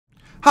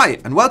Hi,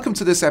 and welcome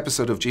to this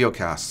episode of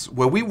Geocasts,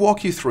 where we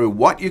walk you through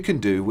what you can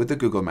do with the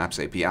Google Maps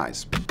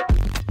APIs.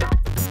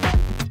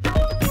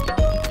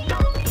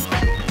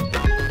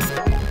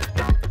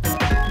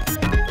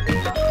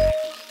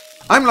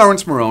 I'm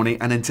Laurence Moroney,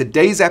 and in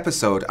today's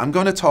episode, I'm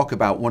going to talk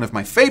about one of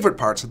my favorite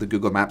parts of the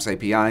Google Maps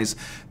APIs,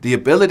 the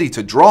ability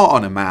to draw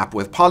on a map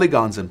with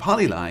polygons and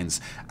polylines,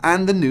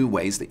 and the new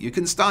ways that you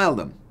can style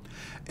them.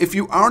 If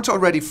you aren't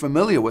already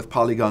familiar with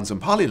polygons and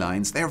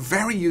polylines, they're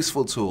very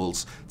useful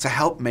tools to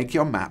help make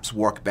your maps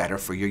work better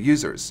for your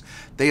users.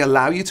 They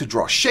allow you to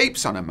draw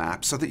shapes on a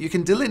map so that you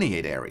can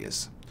delineate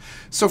areas.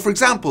 So for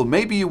example,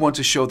 maybe you want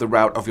to show the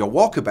route of your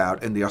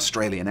walkabout in the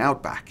Australian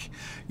outback.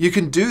 You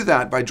can do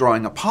that by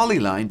drawing a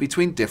polyline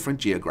between different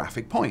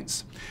geographic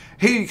points.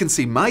 Here you can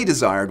see my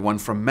desired one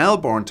from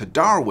Melbourne to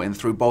Darwin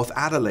through both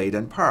Adelaide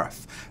and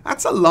Perth.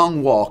 That's a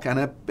long walk and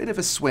a bit of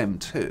a swim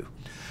too.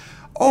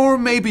 Or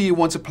maybe you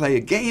want to play a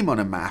game on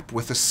a map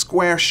with a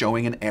square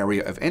showing an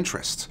area of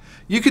interest.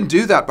 You can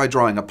do that by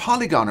drawing a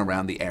polygon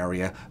around the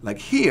area, like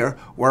here,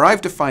 where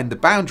I've defined the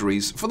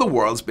boundaries for the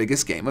world's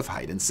biggest game of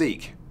hide and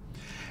seek.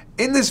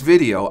 In this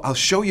video, I'll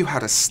show you how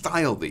to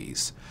style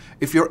these.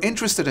 If you're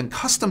interested in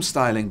custom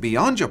styling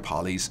beyond your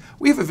polys,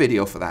 we have a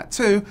video for that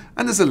too,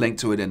 and there's a link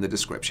to it in the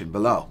description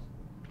below.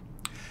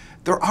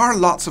 There are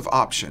lots of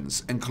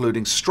options,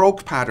 including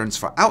stroke patterns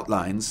for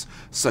outlines,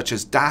 such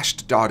as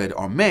dashed, dotted,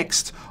 or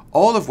mixed,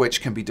 all of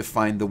which can be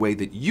defined the way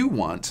that you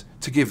want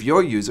to give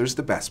your users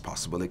the best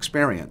possible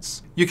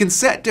experience. You can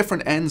set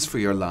different ends for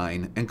your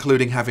line,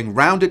 including having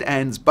rounded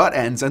ends, butt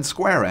ends, and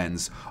square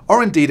ends,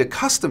 or indeed a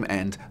custom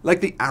end like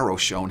the arrow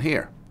shown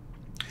here.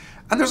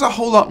 And there's a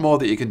whole lot more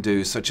that you can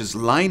do, such as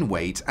line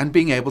weight and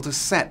being able to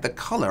set the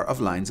color of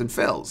lines and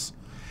fills.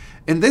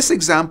 In this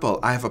example,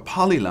 I have a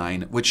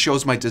polyline which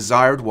shows my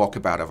desired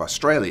walkabout of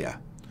Australia.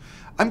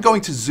 I'm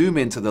going to zoom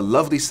into the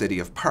lovely city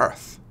of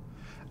Perth,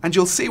 and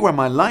you'll see where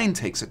my line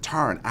takes a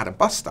turn at a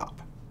bus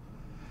stop.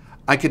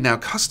 I can now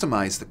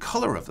customize the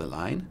color of the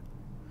line,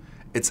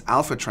 its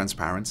alpha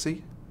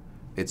transparency,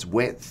 its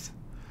width,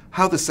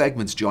 how the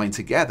segments join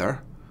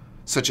together,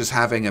 such as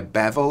having a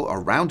bevel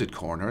or rounded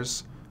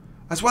corners,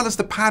 as well as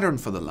the pattern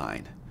for the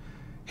line.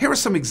 Here are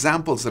some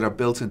examples that are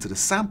built into the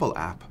sample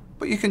app,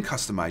 but you can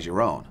customize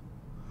your own.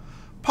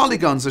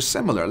 Polygons are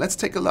similar. Let's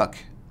take a look.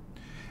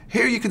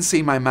 Here you can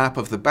see my map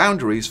of the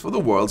boundaries for the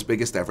world's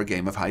biggest ever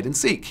game of hide and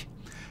seek.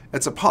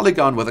 It's a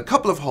polygon with a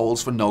couple of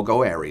holes for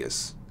no-go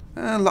areas.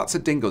 Lots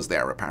of dingoes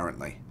there,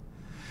 apparently.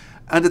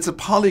 And it's a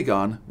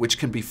polygon which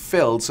can be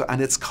filled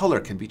and its color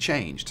can be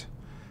changed,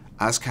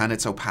 as can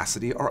its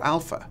opacity or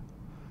alpha.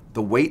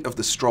 The weight of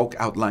the stroke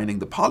outlining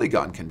the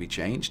polygon can be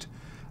changed,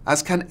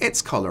 as can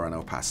its color and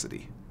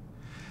opacity.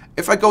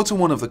 If I go to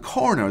one of the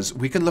corners,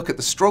 we can look at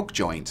the stroke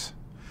joint.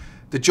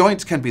 The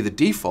joint can be the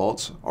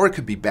default, or it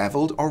could be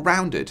beveled or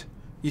rounded.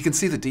 You can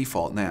see the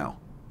default now.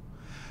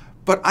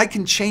 But I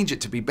can change it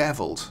to be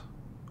beveled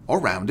or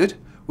rounded,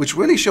 which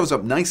really shows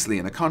up nicely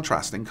in a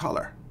contrasting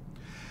color.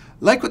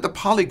 Like with the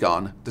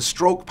polygon, the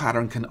stroke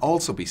pattern can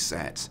also be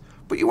set,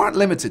 but you aren't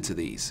limited to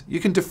these. You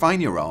can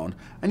define your own,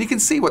 and you can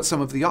see what some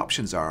of the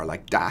options are,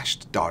 like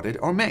dashed, dotted,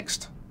 or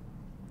mixed.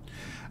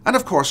 And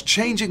of course,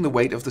 changing the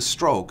weight of the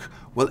stroke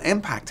will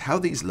impact how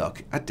these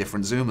look at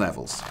different zoom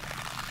levels.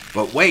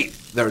 But wait,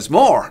 there's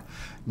more!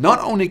 Not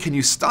only can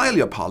you style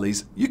your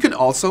polys, you can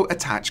also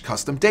attach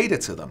custom data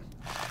to them.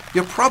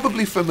 You're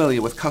probably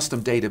familiar with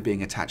custom data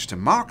being attached to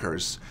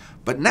markers,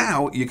 but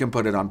now you can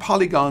put it on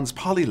polygons,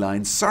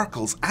 polylines,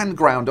 circles, and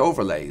ground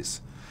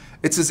overlays.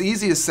 It's as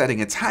easy as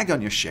setting a tag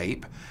on your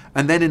shape,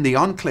 and then in the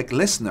on-click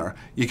listener,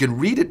 you can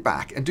read it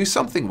back and do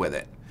something with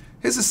it.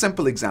 Here's a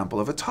simple example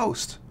of a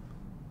toast.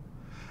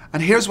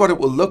 And here's what it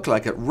will look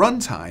like at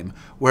runtime,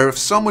 where if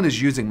someone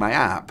is using my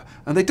app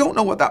and they don't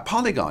know what that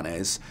polygon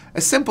is, a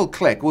simple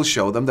click will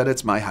show them that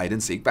it's my hide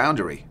and seek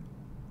boundary.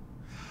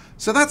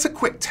 So that's a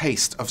quick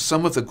taste of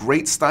some of the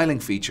great styling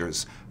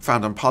features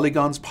found on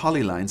polygons,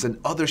 polylines, and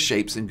other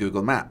shapes in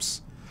Google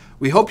Maps.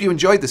 We hope you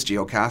enjoyed this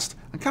Geocast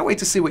and can't wait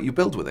to see what you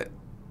build with it.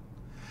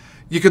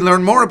 You can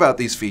learn more about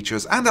these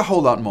features and a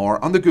whole lot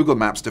more on the Google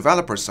Maps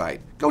developer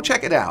site. Go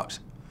check it out.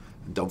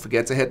 And don't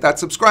forget to hit that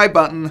subscribe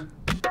button.